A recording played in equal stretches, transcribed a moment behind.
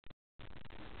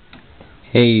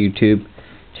Hey YouTube,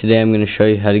 today I'm going to show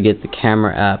you how to get the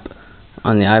camera app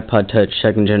on the iPod Touch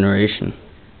second generation.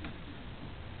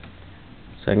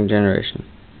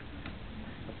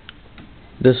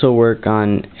 This will work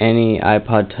on any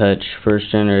iPod Touch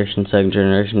first generation, second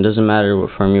generation, doesn't matter what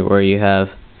firmware you have.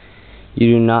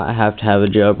 You do not have to have a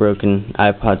jailbroken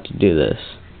iPod to do this.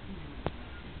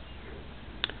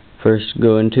 First,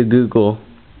 go into Google,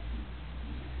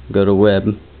 go to web,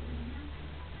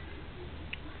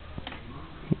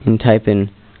 and type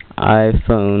in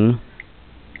iPhone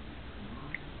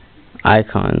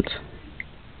icons.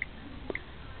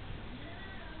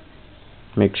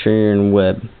 Make sure you're in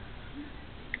web.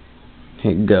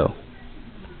 Hit go.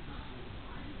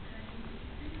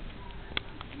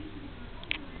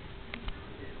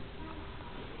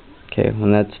 Okay,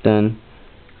 when that's done,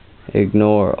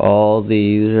 ignore all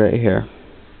these right here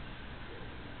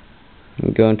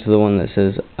and go into the one that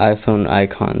says iPhone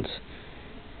icons.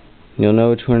 You'll know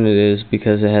which one it is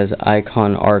because it has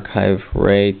icon archive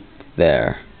right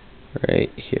there, right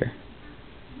here.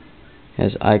 It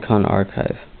has icon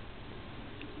archive.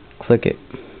 Click it.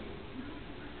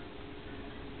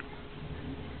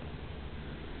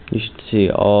 You should see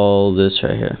all this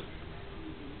right here.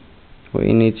 What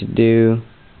you need to do,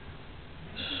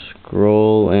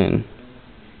 scroll in.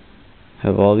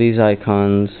 Have all these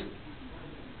icons.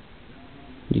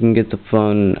 You can get the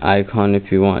phone icon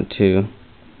if you want to.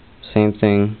 Same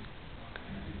thing.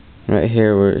 Right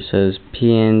here where it says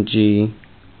PNG.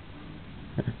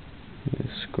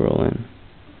 Scroll in.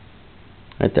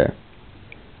 Right there.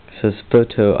 It says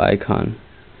photo icon.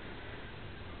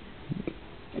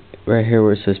 Right here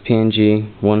where it says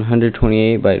PNG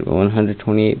 128 by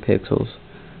 128 pixels.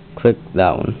 Click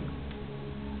that one.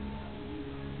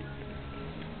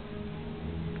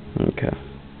 Okay.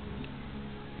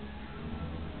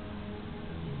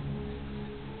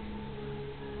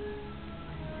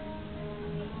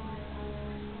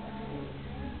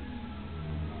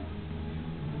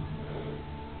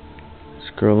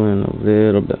 Scroll in a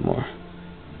little bit more.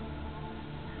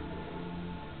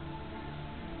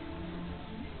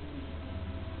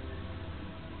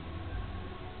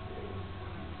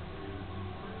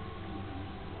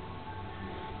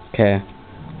 Okay,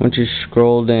 once you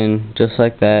scrolled in just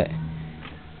like that,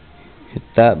 hit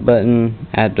that button,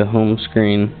 add to home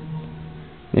screen.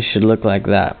 It should look like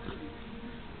that.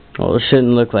 Well, it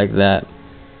shouldn't look like that.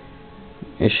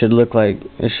 It should look like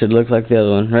the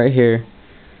other one. Right here,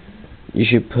 you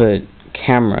should put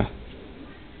camera.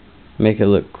 Make it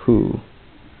look cool.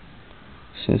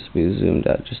 Seems to be zoomed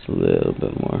out just a little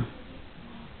bit more.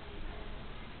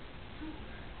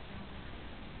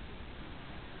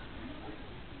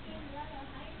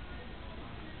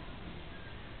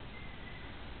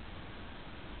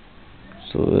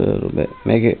 Just a little bit.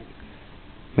 Make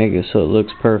it so it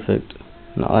looks perfect.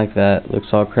 Not like that. Looks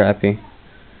all crappy.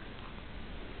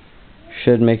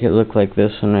 Should make it look like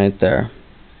this one right there.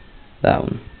 That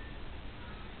one.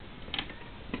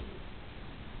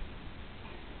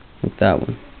 Like that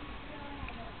one.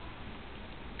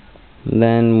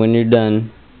 Then when you're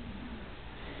done,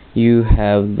 you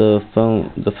have the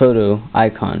photo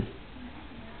icon.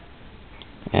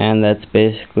 And that's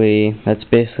basically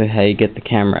how you get the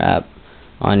camera app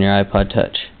on your iPod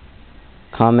Touch.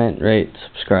 Comment, rate,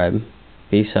 subscribe.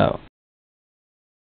 Peace out.